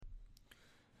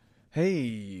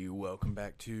Hey, welcome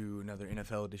back to another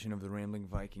NFL edition of the Rambling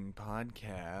Viking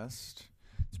podcast.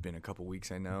 It's been a couple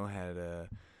weeks, I know.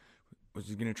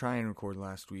 Was going to try and record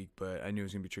last week, but I knew it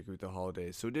was going to be tricky with the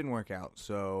holidays, so it didn't work out.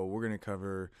 So we're going to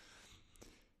cover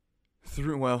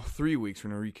 3 weeks. We're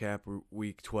going to recap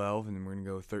week 12, and then we're going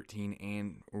to go 13,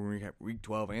 and we're going to recap week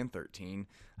 12 and 13.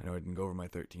 I know I didn't go over my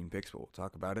 13 picks, but we'll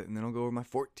talk about it, and then I'll go over my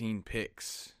 14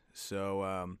 picks.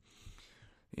 So,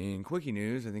 in quickie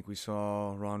news, I think we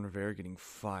saw Ron Rivera getting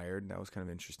fired. That was kind of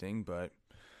interesting, but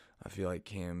I feel like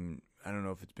I don't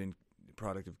know if it's been the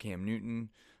product of Cam Newton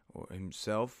or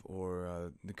himself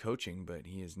or the coaching, but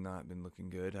he has not been looking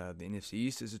good. The NFC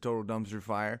East is a total dumpster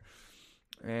fire.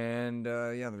 And,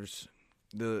 there's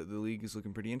the league is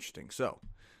looking pretty interesting. So,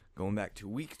 going back to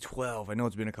week 12, I know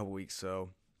it's been a couple weeks, so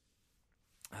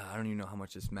I don't even know how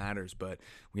much this matters, but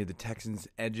we had the Texans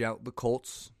edge out the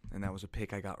Colts, and that was a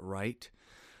pick I got right.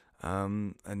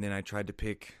 And then I tried to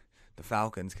pick the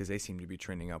Falcons because they seem to be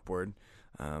trending upward.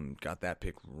 Got that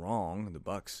pick wrong. The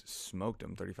Bucs smoked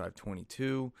them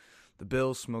 35-22. The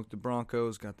Bills smoked the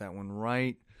Broncos. Got that one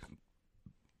right.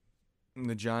 And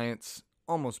the Giants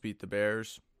almost beat the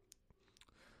Bears.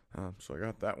 So I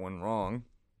got that one wrong.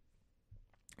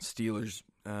 Steelers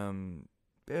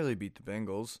barely beat the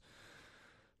Bengals.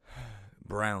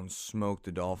 Browns smoked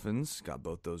the Dolphins. Got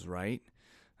both those right.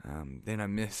 Then I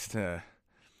missed...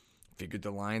 Figured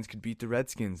the Lions could beat the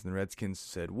Redskins, and the Redskins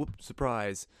said, whoop,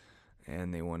 surprise,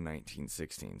 and they won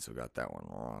 19-16, so got that one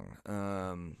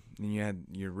wrong. Then you had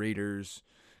your Raiders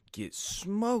get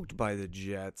smoked by the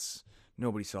Jets.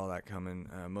 Nobody saw that coming.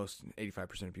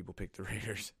 85% of people picked the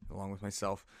Raiders, along with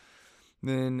myself.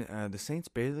 Then the Saints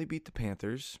barely beat the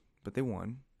Panthers, but they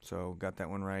won, so got that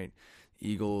one right.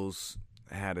 Eagles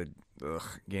had a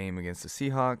game against the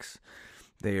Seahawks.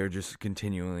 They are just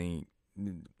continually...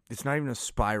 It's not even a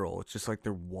spiral. It's just like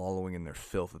they're wallowing in their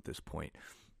filth at this point.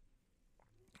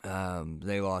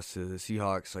 They lost to the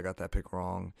Seahawks, so I got that pick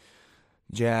wrong.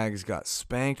 Jags got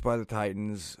spanked by the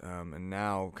Titans, and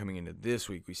now coming into this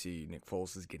week, we see Nick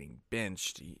Foles is getting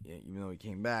benched, even though he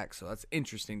came back, so that's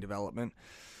interesting development.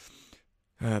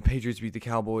 Patriots beat the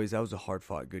Cowboys. That was a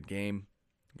hard-fought, good game.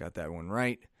 Got that one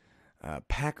right.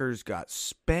 Packers got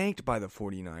spanked by the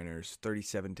 49ers,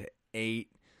 37-8.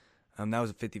 That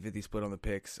was a 50-50 split on the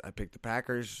picks. I picked the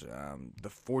Packers. The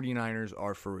 49ers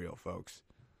are for real, folks.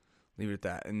 Leave it at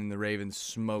that. And then the Ravens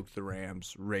smoked the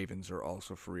Rams. Ravens are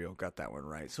also for real. Got that one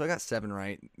right. So I got 7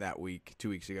 right that week, 2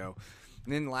 weeks ago.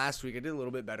 And then last week I did a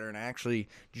little bit better, and I actually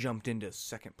jumped into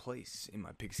second place in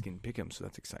my Pigskin Pick'em, so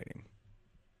that's exciting.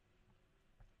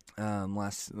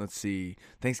 Let's see.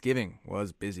 Thanksgiving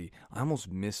was busy. I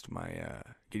almost missed my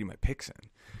getting my picks in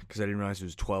because I didn't realize it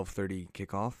was 12:30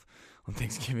 kickoff on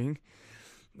Thanksgiving.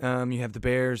 You have the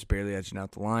Bears barely edging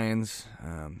out the Lions.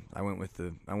 I went with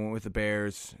the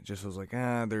Bears. Just was like,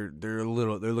 they're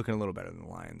looking a little better than the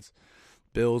Lions.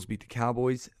 Bills beat the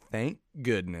Cowboys. Thank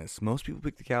goodness. Most people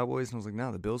picked the Cowboys, and I was like,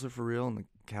 no, the Bills are for real, and the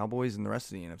Cowboys and the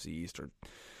rest of the NFC East are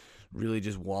really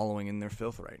just wallowing in their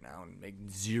filth right now and make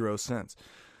zero sense.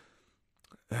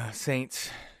 Saints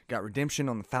got redemption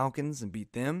on the Falcons and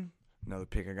beat them. Another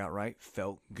pick I got right.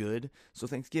 Felt good. So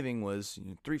Thanksgiving was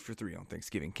 3 for 3 on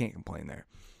Thanksgiving. Can't complain there.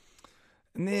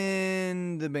 And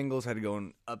then the Bengals had to go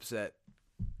and upset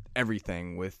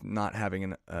everything with not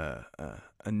having a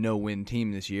no-win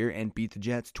team this year and beat the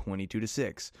Jets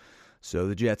 22-6. So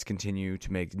the Jets continue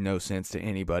to make no sense to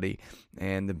anybody,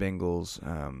 and the Bengals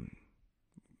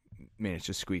managed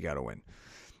to squeak out a win.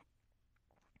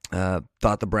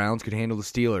 Thought the Browns could handle the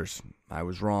Steelers. I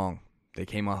was wrong. They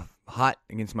came off hot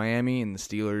against Miami, and the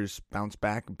Steelers bounced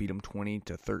back and beat them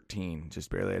 20-13. Just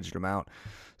barely edged them out.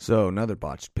 So another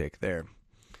botched pick there.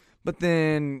 But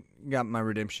then got my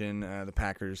redemption. The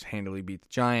Packers handily beat the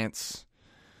Giants.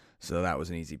 So that was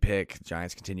an easy pick. The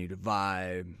Giants continue to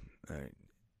vibe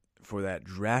for that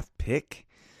draft pick.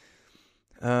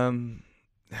 The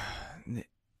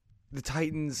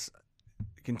Titans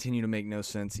continue to make no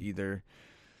sense either.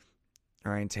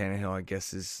 Ryan Tannehill, I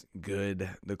guess, is good.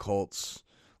 The Colts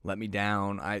let me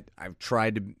down. I've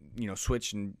tried to,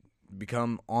 switch and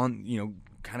become on,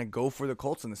 kind of go for the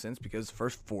Colts in the sense because the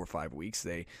first 4 or 5 weeks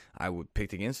I would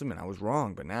picked against them and I was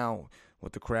wrong. But now,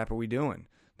 what the crap are we doing?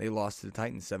 They lost to the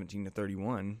Titans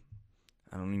 17-31.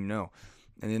 I don't even know.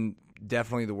 And then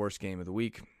definitely the worst game of the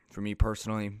week for me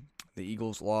personally. The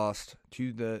Eagles lost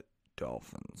to the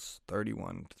Dolphins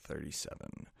 31-37.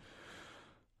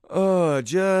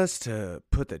 Just to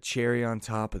put the cherry on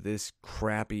top of this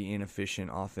crappy, inefficient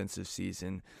offensive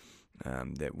season,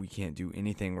 that we can't do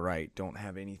anything right, don't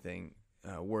have anything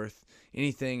worth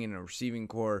anything in a receiving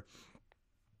core.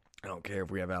 I don't care if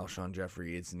we have Alshon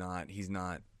Jeffrey. He's not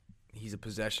he's a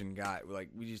possession guy. Like,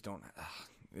 we just don't.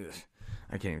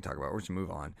 I can't even talk about it. We're just move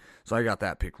on. So I got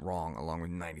that pick wrong, along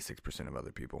with 96% of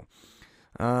other people.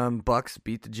 Bucks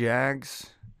beat the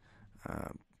Jags.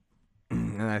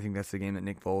 And I think that's the game that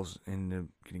Nick Foles ended up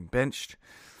getting benched.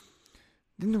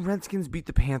 Then the Redskins beat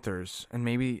the Panthers.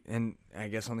 And I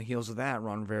guess on the heels of that,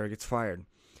 Ron Rivera gets fired.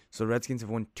 So the Redskins have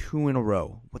won 2 in a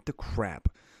row. What the crap?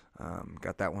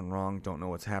 Got that one wrong. Don't know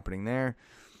what's happening there.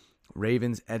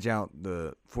 Ravens edge out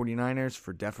the 49ers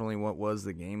for definitely what was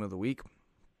the game of the week.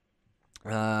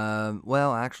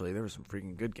 Well, actually, there were some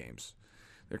freaking good games.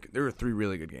 There were 3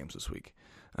 really good games this week.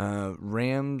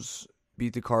 Rams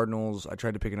beat the Cardinals. I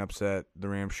tried to pick an upset. The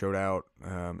Rams showed out.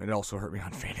 It also hurt me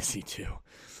on fantasy too.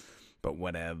 But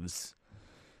whatevs.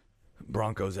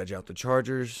 Broncos edge out the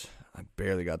Chargers. I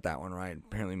barely got that one right.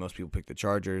 Apparently most people picked the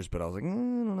Chargers, but I was like, I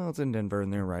don't know. It's in Denver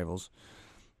and they're rivals.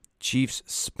 Chiefs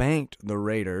spanked the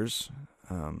Raiders.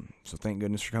 So thank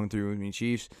goodness for coming through with me,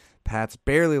 Chiefs. Pats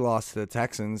barely lost to the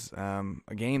Texans.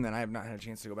 A game that I have not had a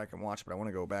chance to go back and watch, but I want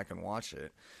to go back and watch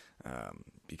it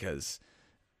because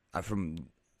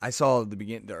I saw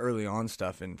the early on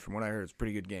stuff, and from what I heard, it's a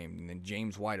pretty good game. And then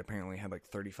James White apparently had like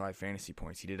 35 fantasy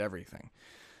points. He did everything.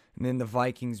 And then the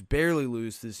Vikings barely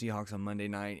lose to the Seahawks on Monday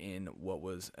night in what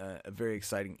was a very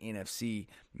exciting NFC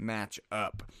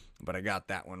matchup. But I got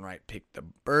that one right. Picked the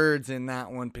Birds in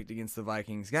that one. Picked against the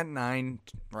Vikings. Got 9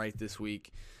 right this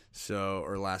week.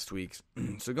 Or last week.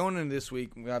 So going into this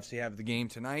week, we obviously have the game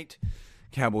tonight.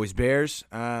 Cowboys-Bears.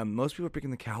 Most people are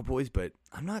picking the Cowboys, but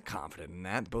I'm not confident in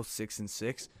that. Both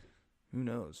 6-6. Who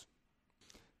knows?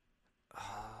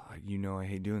 You know I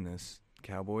hate doing this.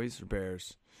 Cowboys or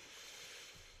Bears?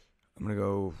 I'm gonna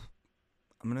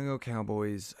go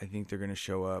Cowboys. I think they're gonna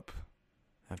show up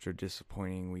after a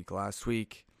disappointing week last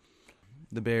week.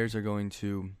 The Bears are going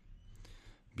to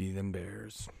be them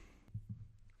Bears.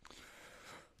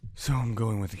 So I'm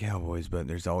going with the Cowboys, but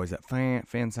there's always that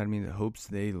fan side of me that hopes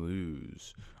they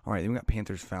lose. All right, then we got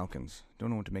Panthers-Falcons. Don't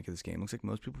know what to make of this game. Looks like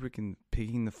most people are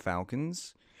picking the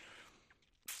Falcons.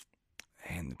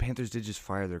 And the Panthers did just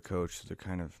fire their coach, so they're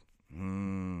kind of...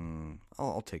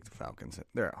 I'll take the Falcons.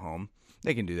 They're at home.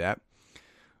 They can do that.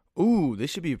 Ooh, this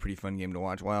should be a pretty fun game to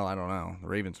watch. Well, I don't know. The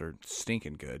Ravens are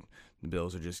stinking good. The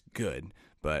Bills are just good.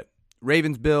 But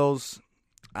Ravens-Bills,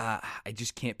 I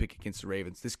just can't pick against the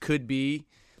Ravens. This could be,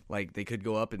 like, they could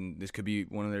go up, and this could be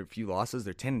one of their few losses.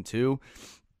 They're 10-2.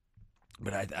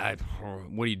 But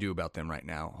what do you do about them right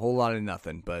now? A whole lot of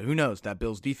nothing. But who knows? That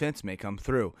Bills defense may come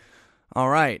through. All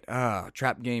right,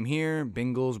 trap game here.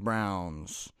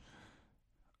 Bengals-Browns.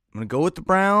 I'm gonna go with the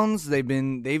Browns. They've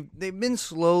been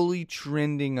slowly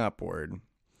trending upward.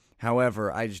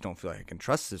 However, I just don't feel like I can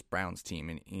trust this Browns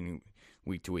team in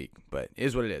week to week. But it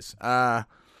is what it is.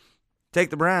 Take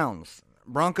the Browns.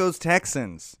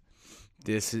 Broncos-Texans.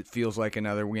 This feels like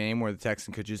another game where the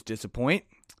Texans could just disappoint.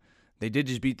 They did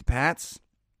just beat the Pats.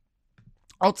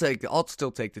 I'll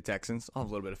still take the Texans. I'll have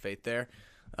a little bit of faith there.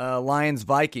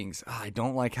 Lions-Vikings. I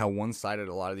don't like how one-sided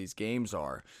a lot of these games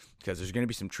are because there's going to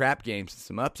be some trap games and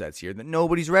some upsets here that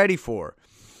nobody's ready for.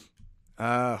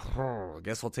 I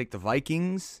guess I'll take the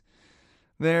Vikings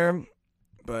there,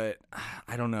 but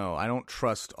I don't know. I don't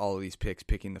trust all of these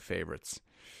picking the favorites.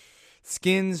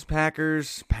 Skins,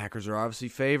 Packers. Packers are obviously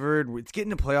favored. It's getting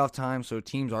to playoff time, so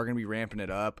teams are going to be ramping it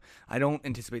up. I don't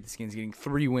anticipate the Skins getting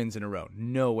 3 wins in a row.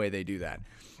 No way they do that.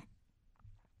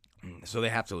 So they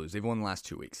have to lose. They've won the last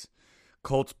 2 weeks.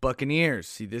 Colts, Buccaneers.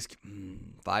 See this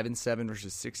 5-7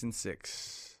 versus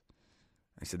 6-6.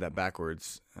 I said that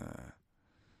backwards.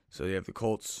 So you have the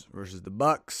Colts versus the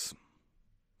Bucks.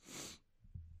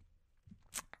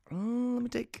 Let me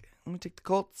take the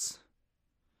Colts.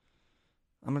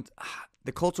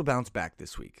 The Colts will bounce back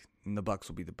this week, and the Bucks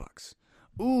will be the Bucks.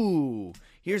 Ooh,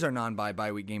 here's our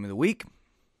non-bye week game of the week.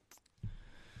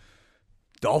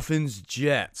 Dolphins,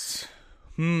 Jets.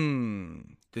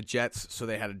 The Jets, so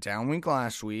they had a down week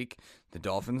last week. The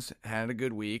Dolphins had a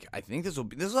good week. I think this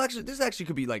actually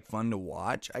could be like fun to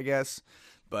watch, I guess.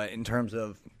 But in terms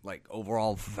of like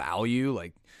overall value,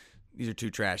 like these are 2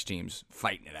 trash teams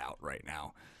fighting it out right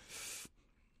now.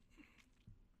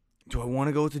 Do I want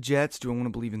to go with the Jets? Do I want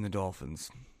to believe in the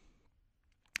Dolphins?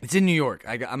 It's in New York.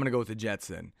 I'm going to go with the Jets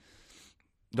then.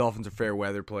 Dolphins are fair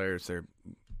weather players.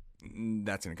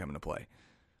 That's going to come into play.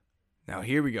 Now,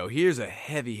 here we go. Here's a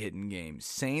heavy-hitting game.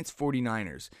 Saints,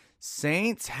 49ers.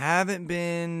 Saints haven't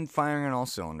been firing on all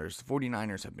cylinders. The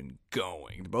 49ers have been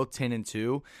going. They're both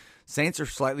 10-2. Saints are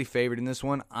slightly favored in this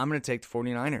one. I'm going to take the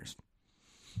 49ers.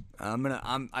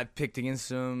 I picked against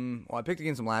them. Well, I picked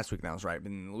against them last week, and I was right.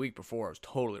 But the week before, I was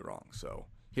totally wrong. So,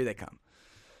 here they come.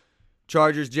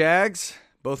 Chargers, Jags.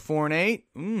 Both 4-8.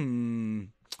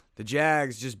 The The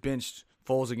Jags just benched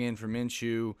Foles again for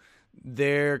Minshew.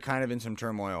 They're kind of in some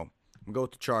turmoil. We'll go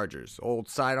with the Chargers. Old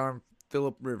sidearm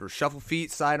Phillip Rivers. Shuffle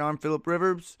feet, sidearm Phillip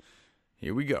Rivers.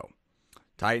 Here we go.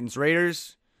 Titans,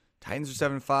 Raiders. Titans are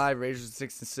 7-5. Raiders are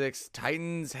 6-6.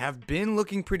 Titans have been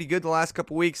looking pretty good the last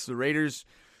couple weeks. The Raiders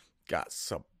got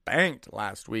spanked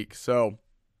last week. So,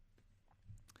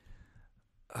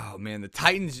 oh man, the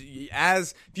Titans,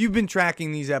 if you've been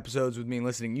tracking these episodes with me and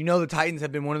listening, you know the Titans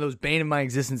have been one of those bane of my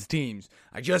existence teams.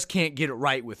 I just can't get it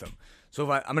right with them. So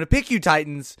if I'm going to pick you,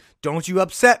 Titans, don't you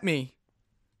upset me.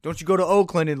 Don't you go to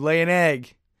Oakland and lay an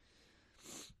egg.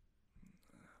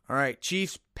 All right,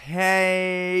 Chiefs,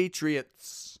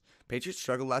 Patriots. Patriots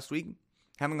struggled last week.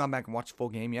 Haven't gone back and watched the full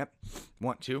game yet.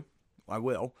 Want to. I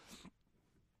will.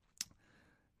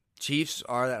 Chiefs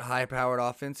are that high-powered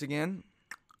offense again.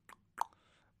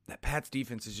 That Pats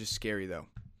defense is just scary, though.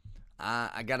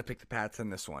 I got to pick the Pats in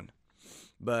this one.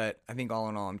 But I think all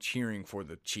in all, I'm cheering for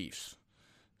the Chiefs.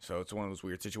 So it's one of those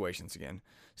weird situations again.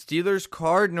 Steelers,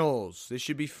 Cardinals. This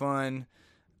should be fun.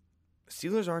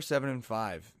 Steelers are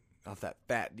 7-5 off that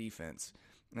fat defense.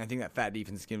 And I think that fat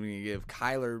defense is going to give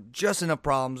Kyler just enough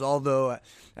problems. Although,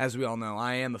 as we all know,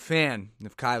 I am a fan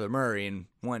of Kyler Murray and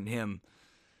want him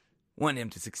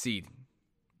to succeed.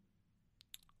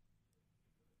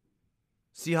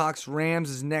 Seahawks, Rams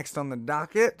is next on the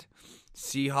docket.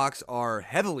 Seahawks are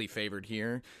heavily favored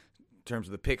here in terms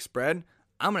of the pick spread.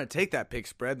 I'm going to take that pick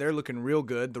spread. They're looking real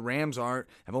good. The Rams have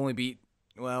only beat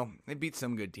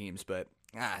some good teams, but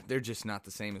they're just not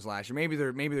the same as last year. Maybe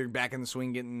they're back in the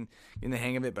swing, getting in the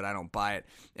hang of it, but I don't buy it.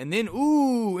 And then,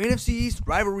 NFC East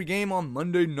rivalry game on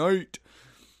Monday night.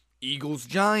 Eagles,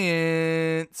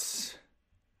 Giants.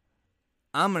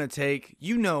 I'm going to take,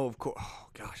 I'm going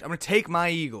to take my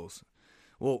Eagles.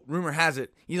 Well, rumor has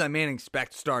it, Eli Manning's back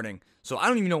to starting. So I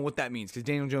don't even know what that means because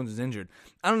Daniel Jones is injured.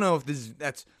 I don't know if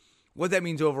that's what that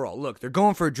means overall. Look, they're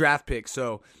going for a draft pick.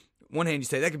 So one hand you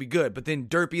say that could be good, but then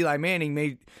Super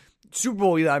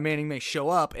Bowl Eli Manning may show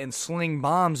up and sling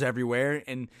bombs everywhere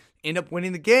and end up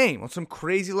winning the game on some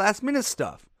crazy last-minute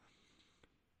stuff.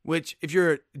 Which, if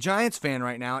you're a Giants fan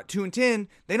right now at 2-10,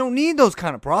 they don't need those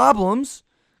kind of problems.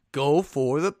 Go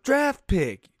for the draft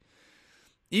pick.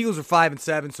 Eagles are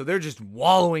 5-7, so they're just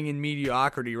wallowing in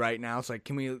mediocrity right now. It's like,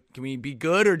 can we be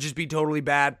good or just be totally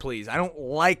bad, please? I don't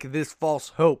like this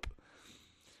false hope.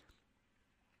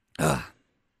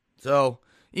 So,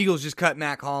 Eagles just cut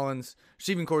Mac Hollins.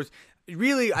 Receiving corps.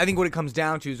 Really, I think what it comes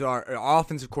down to is our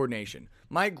offensive coordination.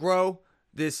 Mike Groh,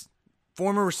 this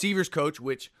former receivers coach,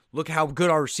 which look how good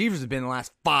our receivers have been in the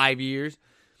last 5 years,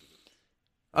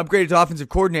 upgraded to offensive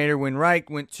coordinator when Reich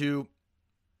went to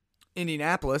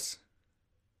Indianapolis.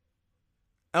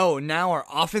 Oh, now our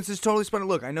offense is totally spun.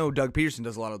 Look, I know Doug Peterson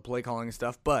does a lot of the play calling and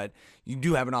stuff, but you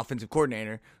do have an offensive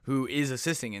coordinator who is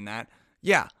assisting in that.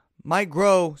 Yeah, Mike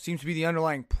Groh seems to be the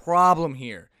underlying problem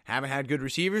here. Haven't had good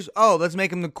receivers? Oh, let's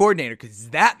make him the coordinator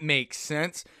because that makes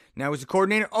sense. Now he's the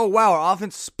coordinator. Oh, wow, our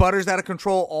offense sputters out of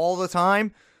control all the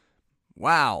time.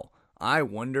 Wow, I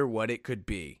wonder what it could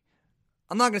be.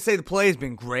 I'm not going to say the play has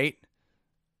been great,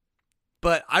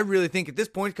 but I really think at this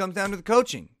point it comes down to the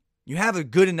coaching. You have a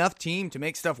good enough team to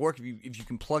make stuff work if you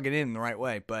can plug it in the right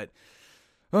way. But,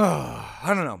 I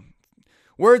don't know.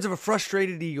 Words of a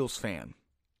frustrated Eagles fan.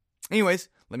 Anyways,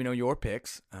 let me know your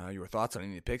picks, your thoughts on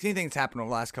any of the picks, anything that's happened over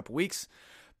the last couple weeks.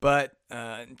 But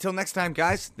until next time,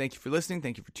 guys, thank you for listening.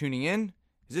 Thank you for tuning in.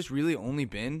 Has this really only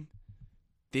been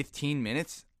 15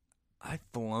 minutes? I've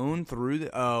flown through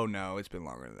oh, no, it's been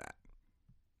longer than that.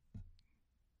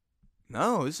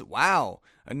 No, wow.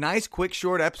 A nice, quick,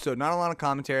 short episode. Not a lot of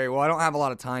commentary. Well, I don't have a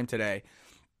lot of time today.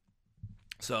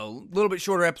 So, a little bit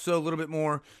shorter episode, a little bit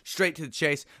more straight to the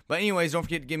chase. But anyways, don't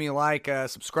forget to give me a like,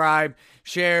 subscribe,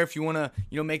 share if you want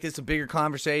to, make this a bigger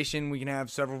conversation. We can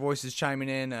have several voices chiming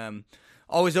in.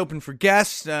 Always open for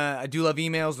guests. I do love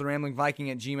emails,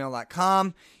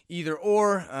 theramblingviking@gmail.com. Either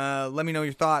or. Let me know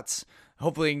your thoughts.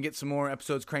 Hopefully I can get some more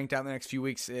episodes cranked out in the next few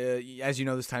weeks. As you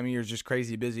know, this time of year is just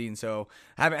crazy busy, and so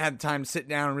I haven't had the time to sit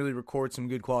down and really record some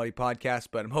good quality podcasts,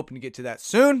 but I'm hoping to get to that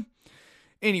soon.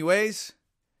 Anyways,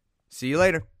 see you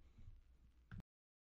later.